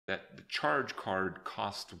that the charge card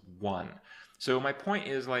cost 1. So my point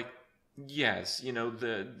is, like, yes, you know,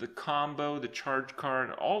 the combo, the charge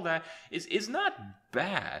card, all that is not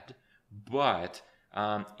bad, but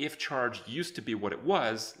if charge used to be what it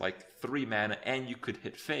was, like 3 mana and you could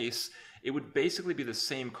hit face, it would basically be the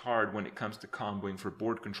same card when it comes to comboing for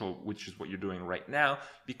board control, which is what you're doing right now,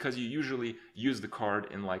 because you usually use the card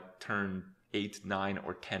in like turn 8, 9,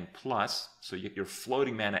 or 10 plus, so you're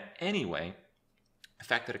floating mana anyway. The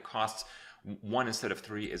fact that it costs 1 instead of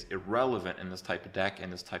 3 is irrelevant in this type of deck, in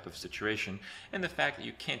this type of situation, and the fact that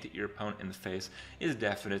you can't hit your opponent in the face is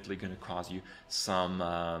definitely going to cause you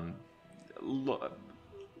some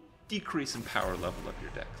decrease in power level of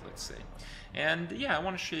your deck, let's say. And yeah, I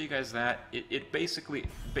want to show you guys that it basically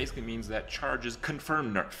means that charge is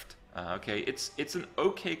confirmed nerfed. Okay, it's an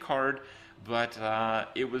okay card, but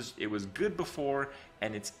it was good before,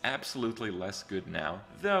 and it's absolutely less good now.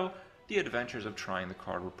 Though the adventures of trying the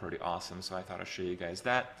card were pretty awesome, so I thought I'd show you guys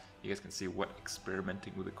that. You guys can see what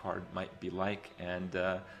experimenting with the card might be like, and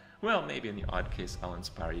well, maybe in the odd case I'll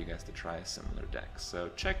inspire you guys to try a similar deck. So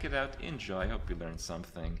check it out, enjoy, hope you learned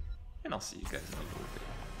something, and I'll see you guys in a little bit.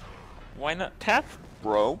 Why not tap,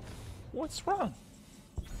 bro? What's wrong?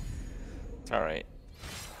 Alright.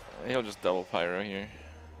 He'll just double pyro here.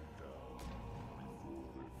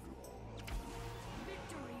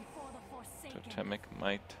 Totemic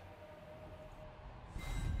Might.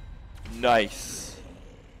 Nice.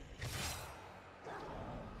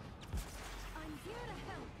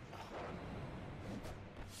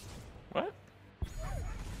 What?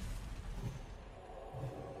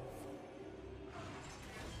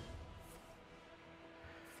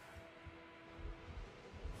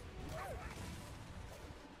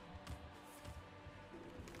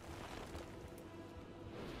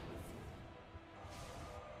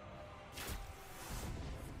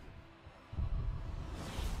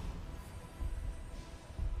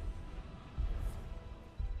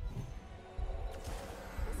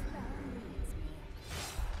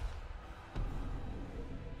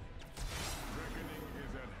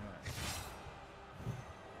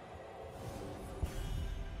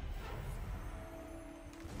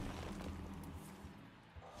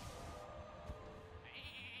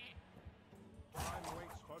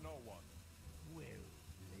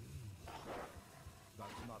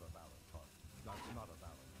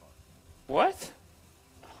 What?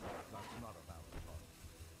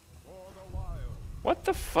 What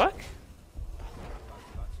the fuck?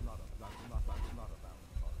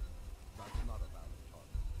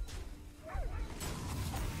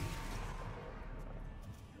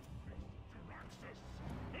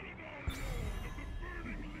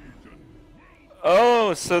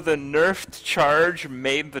 Oh, so the nerfed charge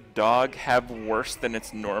made the dog have worse than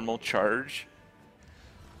its normal charge?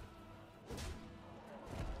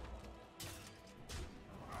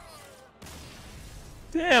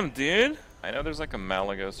 Damn, dude! I know there's like a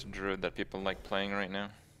Malagos druid that people like playing right now.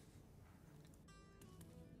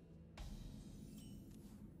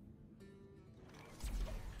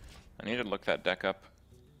 I need to look that deck up.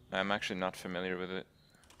 I'm actually not familiar with it.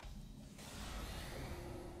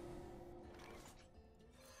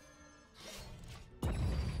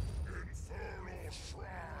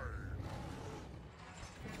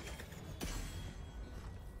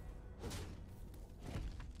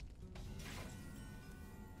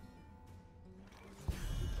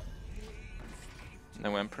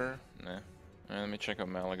 No Emperor? Nah. Alright, let me check out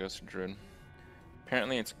Malagos Druid.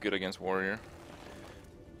 Apparently it's good against Warrior.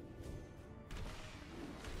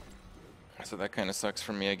 So that kinda sucks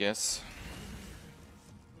for me, I guess.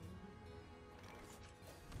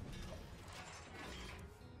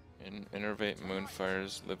 Innervate,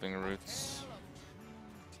 Moonfires, Living Roots.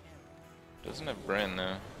 Doesn't have Brand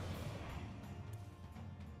though.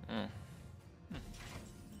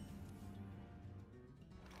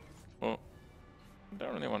 Well, I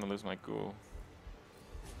don't really want to lose my ghoul.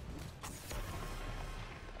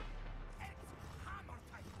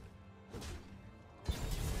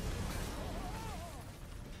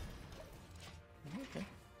 Okay.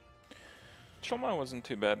 Choma wasn't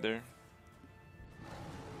too bad there.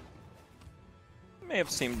 It may have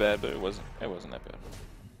seemed bad, but it wasn't that bad.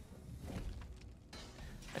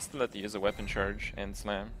 I still had to use a weapon charge and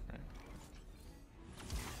slam. Right?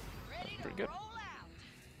 That's pretty good.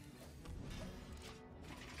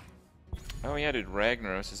 Oh yeah, dude,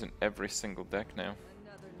 Ragnaros is in every single deck now.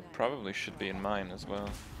 It probably should be in mine as well.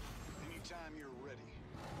 Anytime you're ready.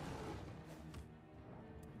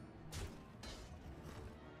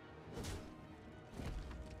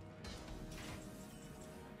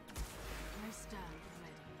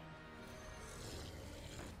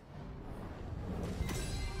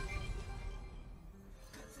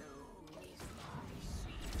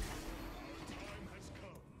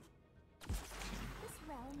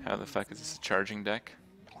 How the fuck is this a charging deck?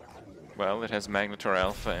 Well, it has Magnetor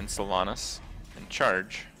Alpha and Solanus and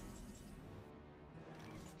charge.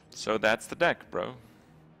 So that's the deck, bro.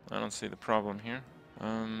 I don't see the problem here.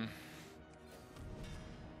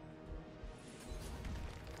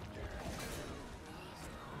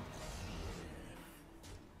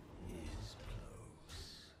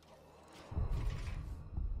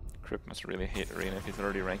 Crip must really hate Arena if he's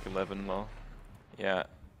already rank 11. Well, yeah,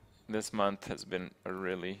 this month has been a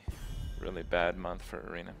really bad month for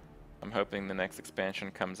Arena. I'm hoping the next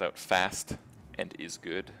expansion comes out fast and is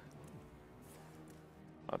good.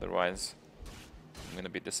 Otherwise, I'm gonna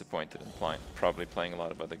be disappointed and probably playing a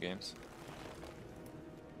lot of other games.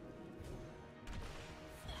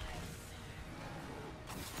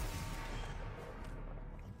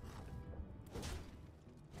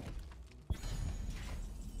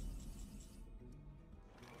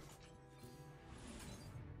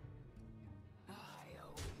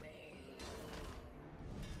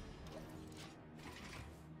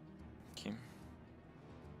 Okay.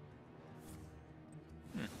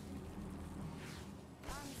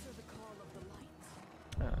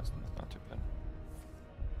 That's not too bad.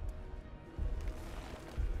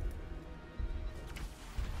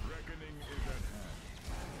 Reckoning is at hand.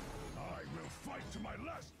 I will fight to my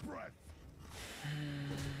last breath.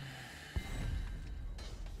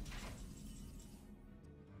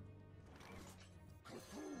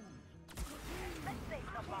 Let's save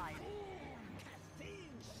some lives.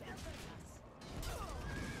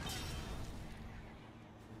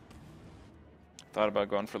 Thought about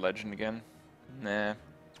going for Legend again. Nah.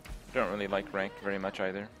 Don't really like ranked very much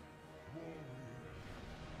either.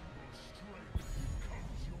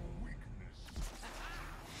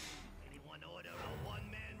 Anyone order a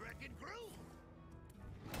one-man wrecking crew?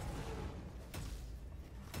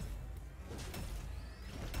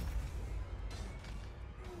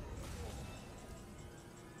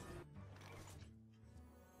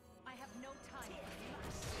 I have no time.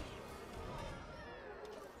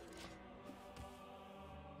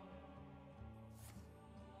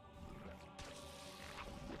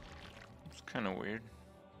 It's kind of weird.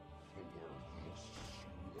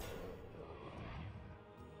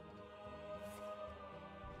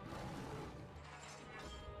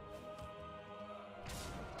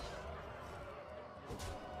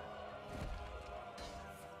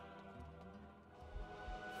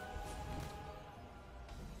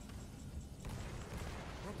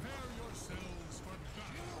 Prepare yourselves for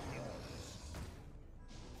battle.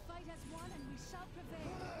 Fight as one and we shall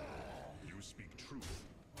prevail. You speak truth.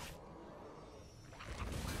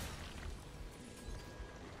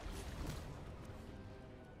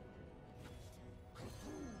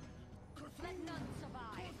 Let none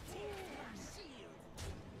survive.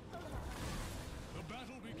 The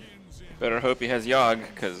battle begins in Better hope he has Yogg,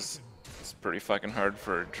 because it's pretty fucking hard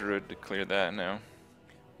for a Druid to clear that now.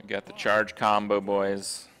 We got the charge combo,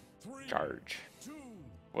 boys. Charge. 2.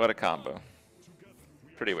 What a combo.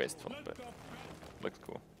 Pretty wasteful, but looks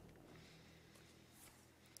cool.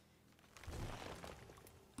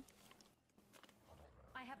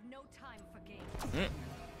 I have no time for games.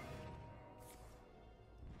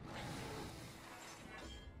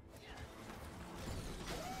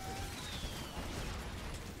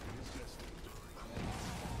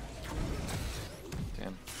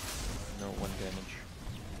 Damn. No 1 damage.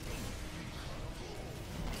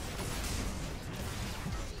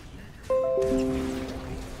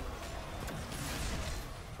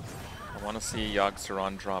 I want to see Yogg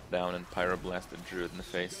Saron drop down and Pyroblast a Druid in the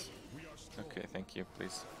face. Okay, thank you,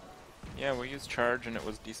 please. Yeah, we used charge and it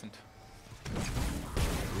was decent.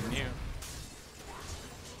 We knew.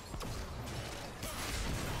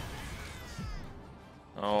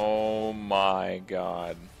 Oh my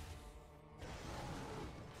god.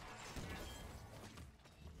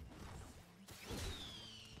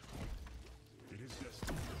 it is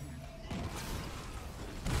destined.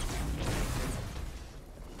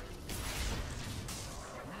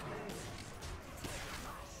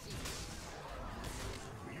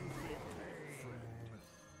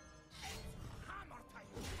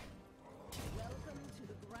 Welcome to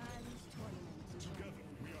the grand tournament. Together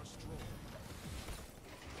we are strong.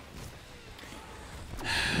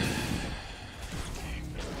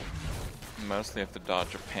 Mostly have to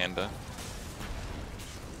dodge a panda.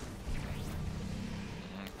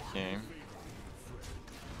 Okay.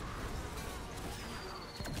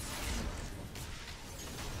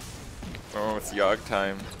 Oh, it's Yogg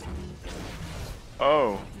time.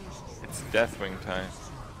 Oh, it's Deathwing time.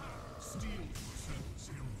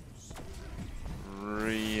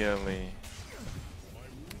 Really?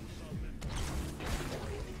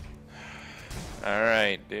 Alright.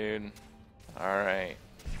 Alright, dude. Alright.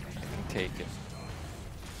 I can take it.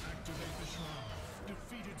 Activate the shrine.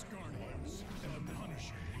 Defeat its guardians, and the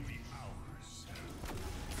Punisher will be ours.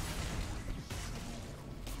 Enemy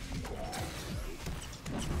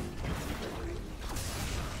slain.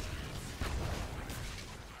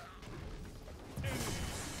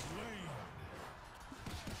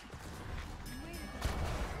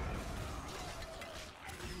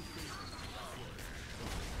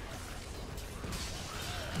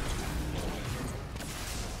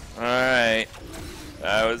 Alright.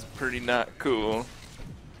 That was pretty not cool. Your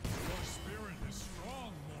spirit is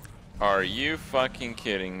strong, mortal. Are you fucking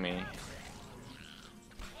kidding me?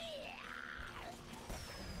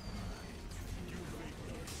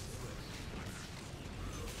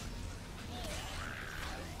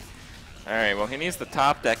 Alright, well he needs the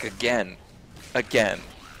top deck again. Again.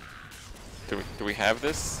 Do we have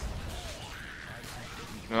this?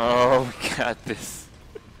 Oh, we got this.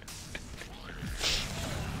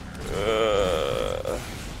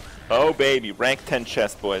 Oh baby, rank 10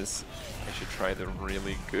 chest, boys. I should try the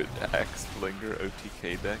really good Axe Flinger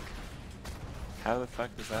OTK deck. How the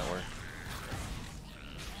fuck does that work?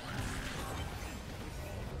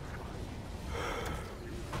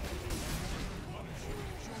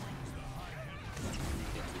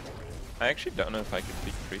 I actually don't know if I could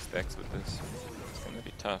beat Priest X with this. It's gonna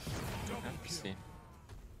be tough. We'll have to see.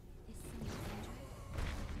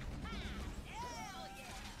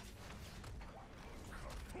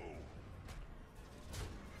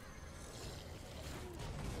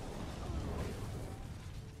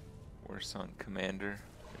 Worse on Commander.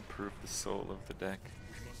 Improve the soul of the deck.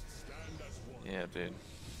 Yeah, dude.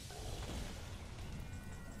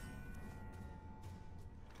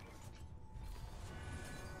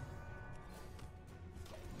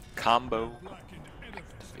 Combo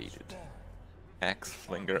activated. Axe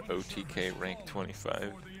Flinger OTK rank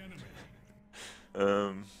 25.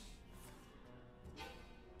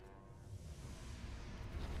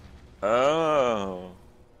 Oh.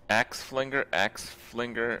 Axe Flinger,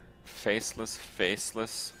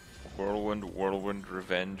 Faceless, Whirlwind,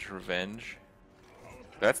 Revenge.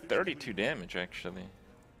 That's 32 damage actually.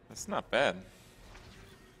 That's not bad.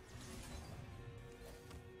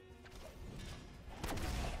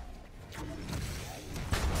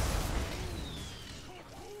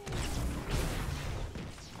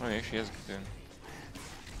 Oh, yeah, she has a Cocoon.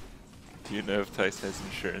 Do you know if Tice has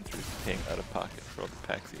insurance or is he paying out of pocket for all the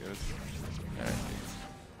packs he owes? Alright, dude.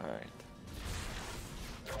 Alright.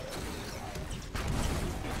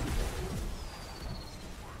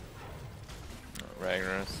 Oh,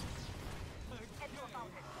 Ragnaros.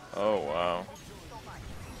 Oh, wow.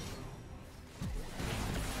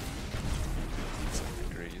 It's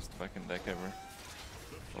the greatest fucking deck ever.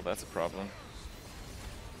 Well, that's a problem.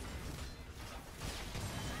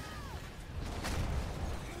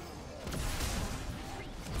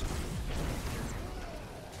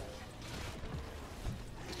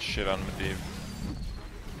 Shit on Medivh.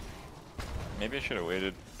 Maybe I should have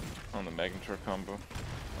waited on the Magnetar combo.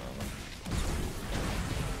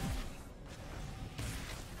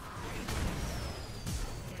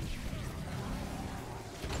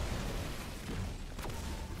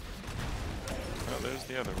 Oh, there's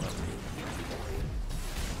the other one.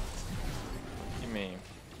 What do you mean?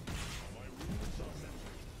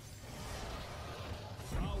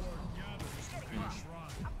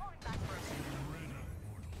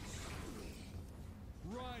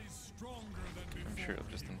 I'm sure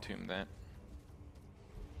I'll just entomb that.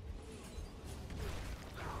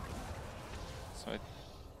 So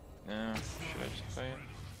no, should I just play it?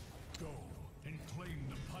 Go and claim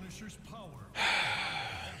the Punisher's power.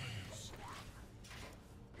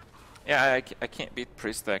 Yeah, I can't beat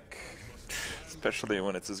Priest deck, especially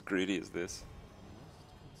when it's as greedy as this.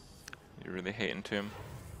 You really hate Entomb?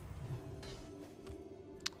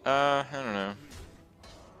 I don't know.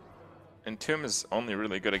 Entomb is only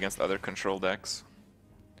really good against other control decks.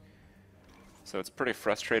 So it's pretty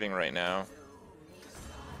frustrating right now.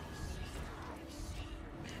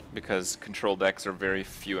 Because control decks are very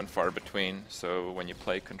few and far between, so when you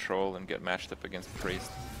play control and get matched up against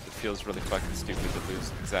Priest, it feels really fucking stupid to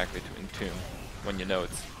lose exactly to Entomb when you know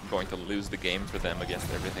it's going to lose the game for them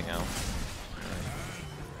against everything else.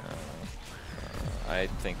 I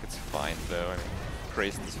think it's fine though. I mean,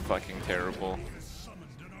 Priest is fucking terrible.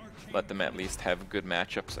 Let them at least have good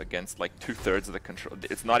matchups against like 2/3 of the control.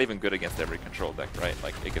 It's not even good against every control deck, right?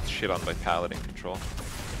 Like it gets shit on by Paladin control.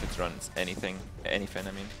 It runs anything, anything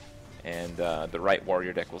I mean. And the right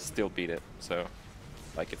warrior deck will still beat it. So,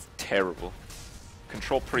 like it's terrible.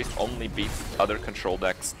 Control Priest only beats other control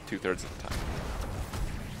decks 2/3 of the time.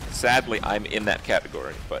 Sadly, I'm in that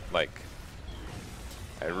category, but like,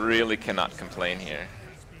 I really cannot complain here.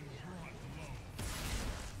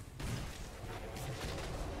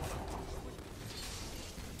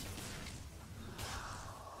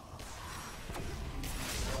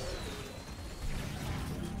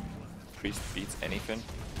 Priest beats anything.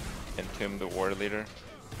 Entomb the war leader.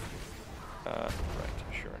 Right,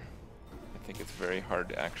 sure. I think it's very hard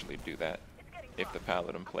to actually do that if the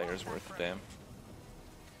paladin player is worth the damn.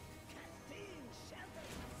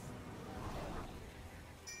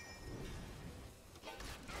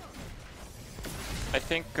 I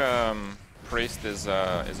think Priest is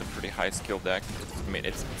a pretty high skill deck. I mean,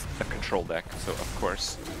 it's a control deck, so of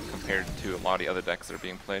course, compared to a lot of the other decks that are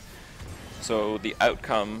being played. So the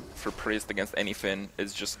outcome for Priest against anything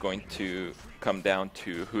is just going to come down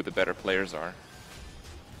to who the better players are.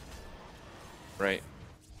 Right?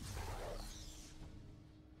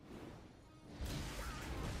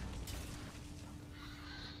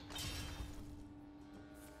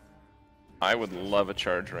 I would love a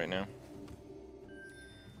charge right now.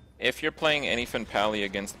 If you're playing anything Pally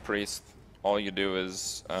against Priest, all you do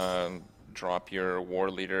is drop your war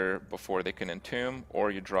leader before they can entomb,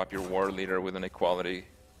 or you drop your war leader with an equality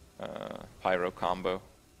pyro combo.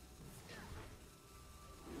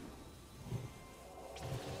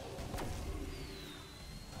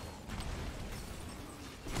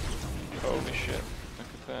 Holy shit, look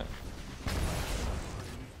at that.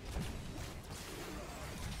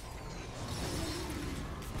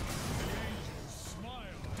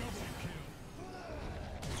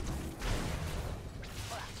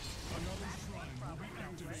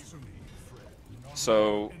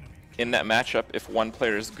 So, in that matchup, if one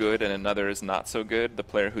player is good and another is not so good, the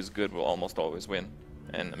player who's good will almost always win.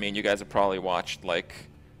 And I mean, you guys have probably watched like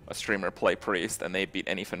a streamer play Priest and they beat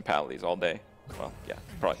anything Pallies all day. Well, yeah,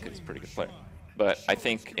 probably because he's a pretty good player. But I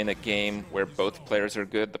think in a game where both players are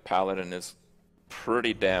good, the Paladin is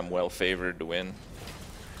pretty damn well favored to win.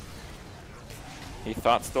 He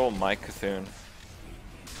thought stole my Cthulhu.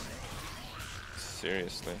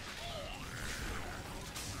 Seriously.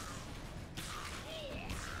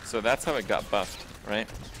 So that's how it got buffed, right?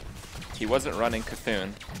 He wasn't running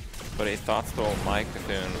Cthulhu, but he thought stole my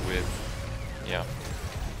Cthulhu with, yeah.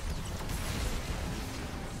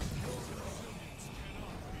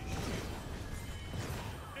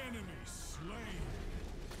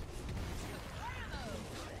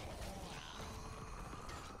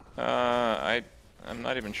 I'm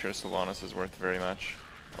not even sure Solanas is worth very much.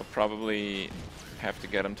 I'll probably have to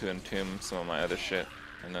get him to entomb some of my other shit,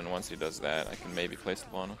 and then once he does that, I can maybe play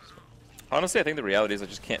Solanas. Honestly, I think the reality is I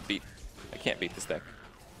just can't beat this deck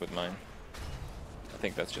with mine. I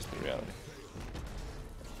think that's just the reality.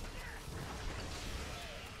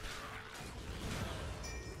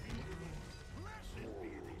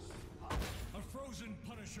 A frozen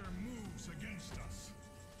Punisher moves against us.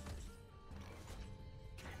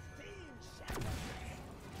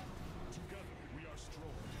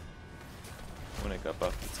 When it got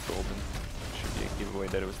buffed, it's golden. Should be a giveaway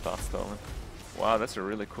that it was thought stolen. Wow, that's a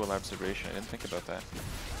really cool observation. I didn't think about that.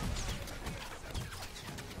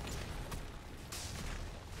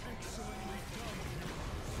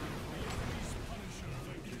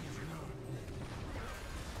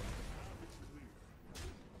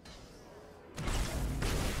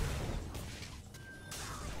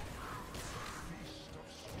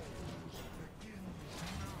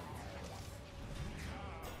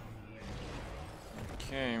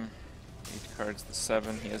 Okay, 8 cards to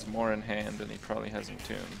 7. He has more in hand and he probably has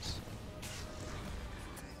entombs.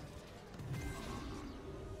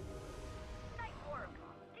 Nice work.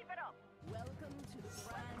 Keep it up. Welcome to the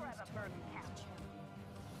Grab a burden cap.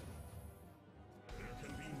 There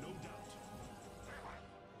can be no doubt.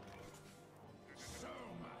 So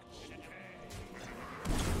much.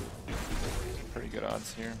 Pretty good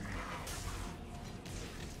odds here.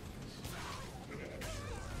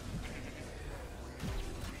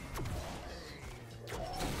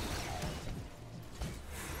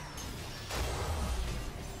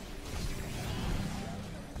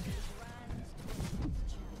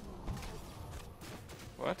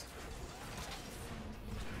 What?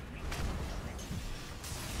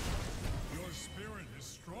 Your spirit is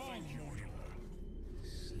strong, mortal.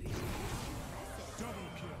 Double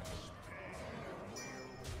kill.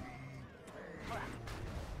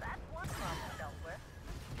 That's one problem dealt with.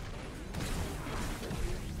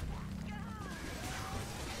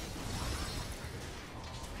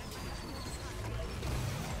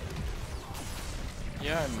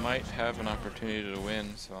 Yeah, I might have an opportunity to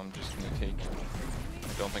win, so I'm just gonna take it.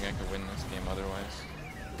 I don't think I could win this game otherwise.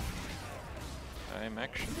 I'm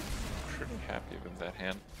actually pretty happy with that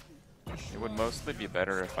hand. It would mostly be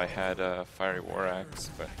better if I had a Fiery War Axe,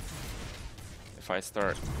 but if I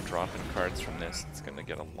start dropping cards from this, it's gonna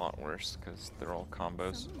get a lot worse because they're all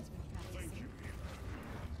combos.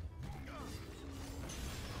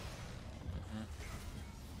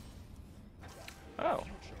 Oh.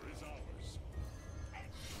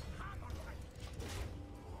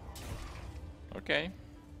 Okay.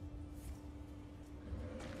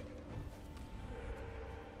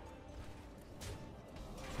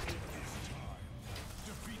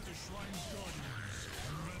 Defeat the Shrine's Guardians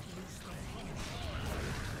and let loose the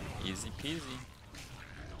Punisher. Easy peasy.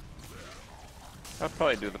 I'll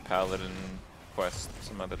probably do the Paladin quest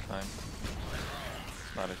some other time.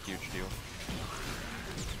 It's not a huge deal.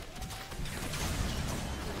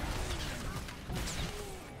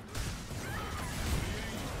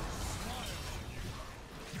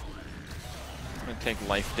 I'm gonna take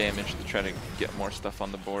life damage to try to get more stuff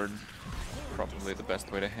on the board. Probably the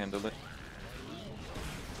best way to handle it.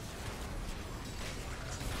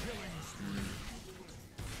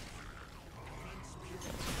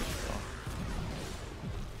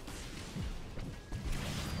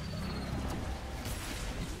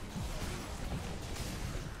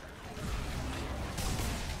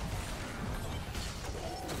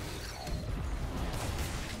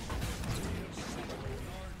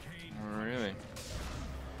 Really?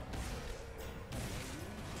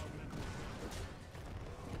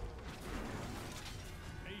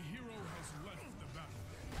 A hero has left the battle.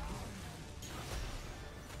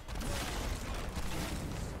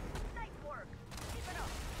 Nice work. Keep it up.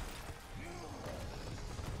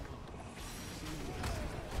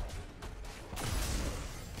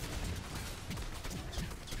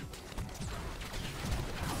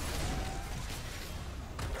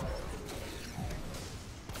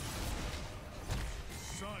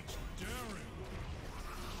 Such daring.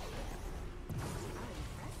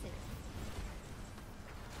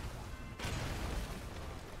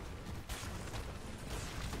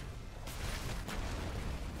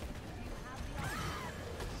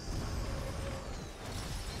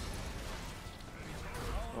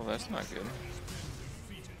 Well, that's not good.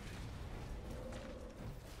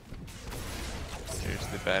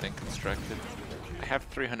 Seriously bad and constructed. I have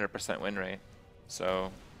 300% win rate,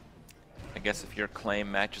 so I guess if your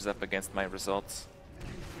claim matches up against my results,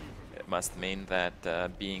 it must mean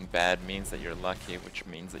that being bad means that you're lucky, which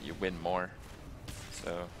means that you win more.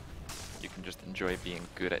 So you can just enjoy being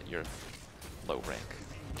good at your low rank,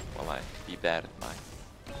 while I be bad at my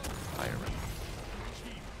higher rank.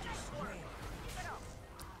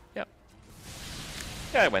 Yep.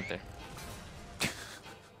 Yeah, I went there.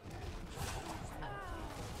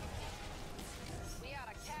 We ought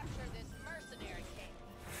to capture this mercenary king.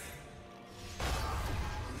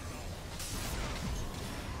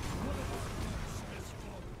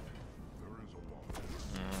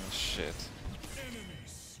 Shit. Enemy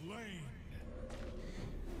slain.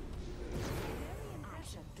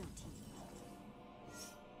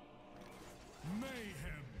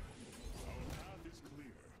 Mayhem. Our path is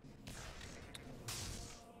clear.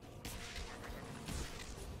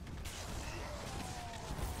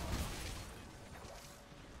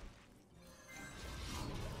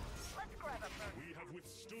 Let's grab a bird. We have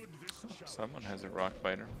withstood this challenge. Someone has a rock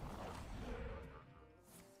biter.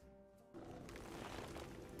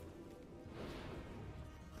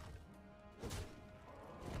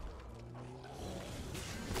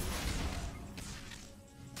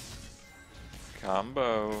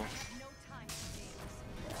 Combo. No time for games.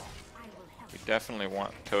 I will help. We definitely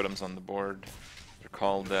want totems on the board. They're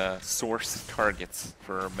called source targets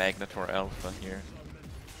for Magnetor Alpha here.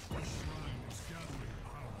 Oh,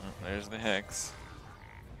 there's the Hex.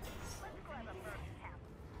 Let's grab a bird cap.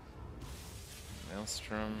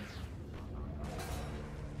 Maelstrom.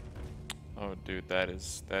 Oh dude, that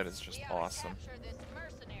is just We ought to awesome. capture this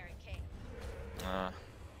mercenary king.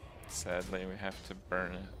 Sadly we have to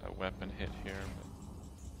burn a weapon hit here,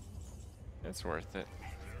 but it's worth it.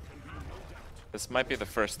 This might be the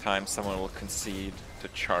first time someone will concede to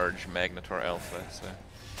charge Magnetor Alpha, so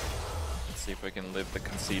let's see if we can live the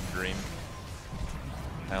concede dream.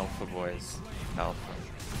 Alpha boys, Alpha.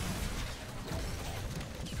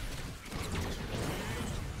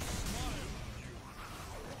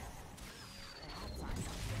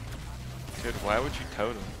 Dude, why would you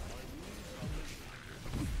totem?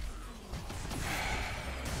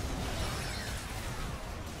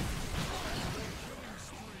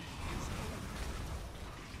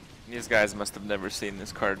 These guys must have never seen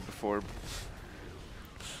this card before.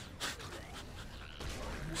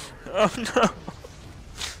 Oh no!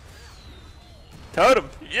 Totem!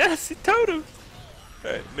 Yes, he totem!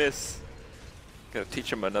 Alright, miss. Gotta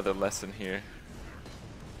teach him another lesson here.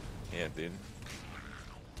 Yeah, dude.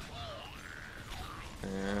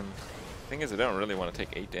 Thing is, I don't really want to take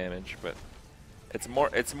 8 damage, but it's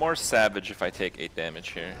more savage if I take 8 damage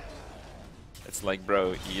here. It's like,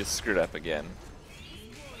 bro, you screwed up again.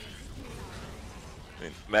 I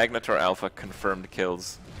mean, Magnetar Alpha confirmed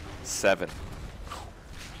kills 7.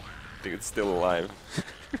 Dude's still alive.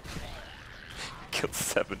 Killed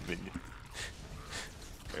 7 minions.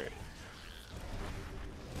 Alright.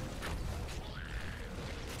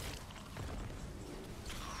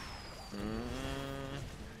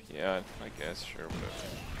 Yeah, I guess, sure, whatever.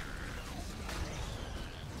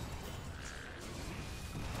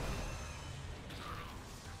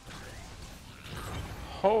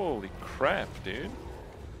 Holy crap, dude.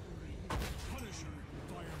 Punisher,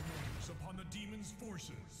 fire names upon the demon's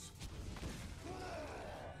forces.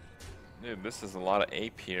 Dude, this is a lot of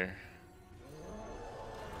ape here.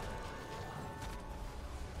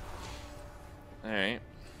 Alright.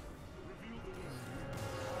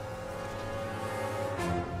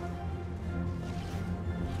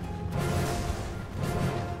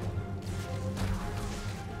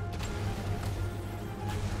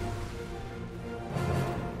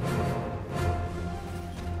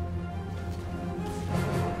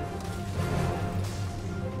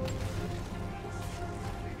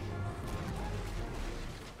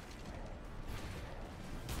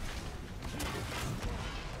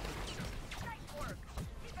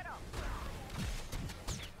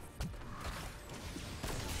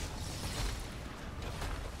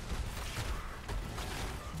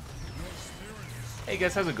 Hey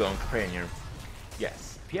guys, how's it going? Crayon here.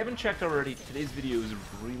 Yes, if you haven't checked already, today's video is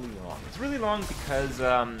really long. It's really long because,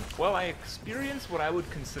 well, I experienced what I would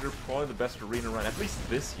consider probably the best arena run, at least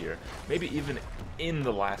this year, maybe even in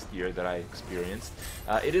the last year that I experienced.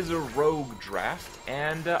 It is a rogue draft,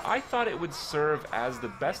 and I thought it would serve as the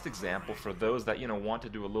best example for those that, you know, want to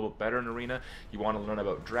do a little better in arena. You want to learn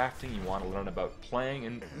about drafting, you want to learn about playing,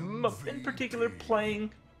 and in particular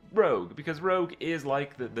playing Rogue, because Rogue is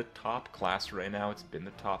like the top class right now. It's been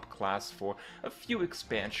the top class for a few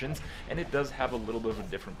expansions, and it does have a little bit of a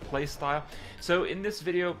different play style. So in this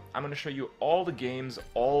video, I'm going to show you all the games,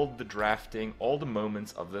 all the drafting, all the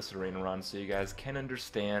moments of this arena run, so you guys can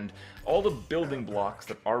understand all the building blocks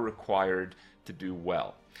that are required to do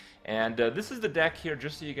well. And this is the deck here,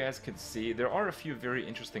 just so you guys can see. There are a few very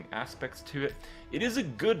interesting aspects to it. It is a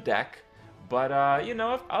good deck, but, you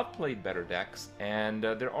know, I've played better decks, and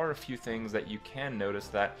there are a few things that you can notice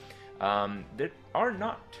that there are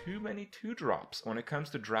not too many 2-drops when it comes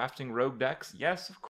to drafting rogue decks. Yes, of course.